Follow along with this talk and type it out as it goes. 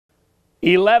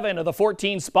11 of the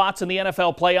 14 spots in the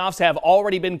NFL playoffs have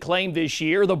already been claimed this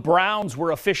year. The Browns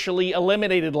were officially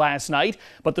eliminated last night,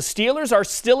 but the Steelers are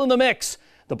still in the mix.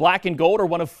 The Black and Gold are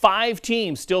one of 5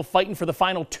 teams still fighting for the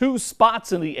final 2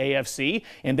 spots in the AFC,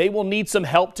 and they will need some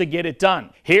help to get it done.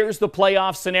 Here's the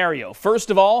playoff scenario.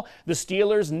 First of all, the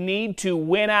Steelers need to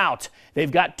win out. They've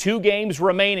got 2 games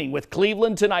remaining, with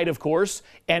Cleveland tonight, of course,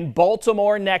 and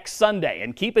Baltimore next Sunday.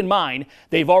 And keep in mind,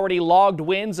 they've already logged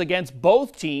wins against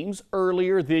both teams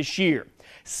earlier this year.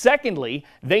 Secondly,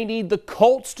 they need the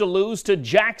Colts to lose to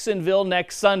Jacksonville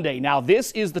next Sunday. Now,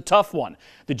 this is the tough one.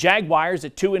 The Jaguars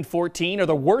at 2-14 are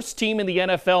the worst team in the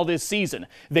NFL this season.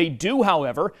 They do,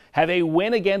 however, have a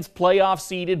win against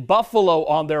playoff-seeded Buffalo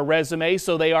on their resume,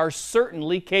 so they are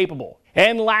certainly capable.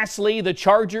 And lastly, the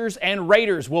Chargers and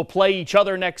Raiders will play each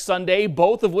other next Sunday,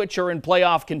 both of which are in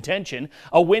playoff contention.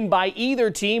 A win by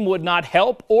either team would not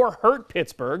help or hurt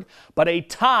Pittsburgh, but a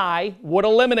tie would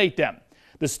eliminate them.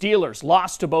 The Steelers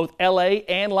lost to both LA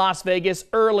and Las Vegas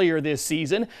earlier this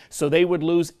season, so they would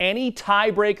lose any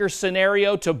tiebreaker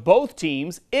scenario to both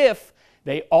teams if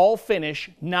they all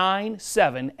finish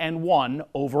 9-7-1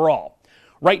 overall.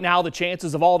 Right now, the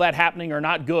chances of all that happening are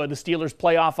not good. The Steelers'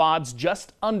 playoff odds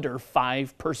just under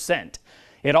 5%.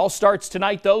 It all starts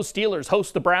tonight, though. Steelers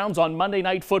host the Browns on Monday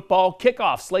Night Football.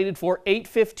 Kickoff slated for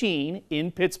 8:15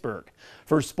 in Pittsburgh.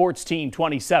 For Sports Team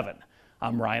 27,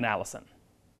 I'm Ryan Allison.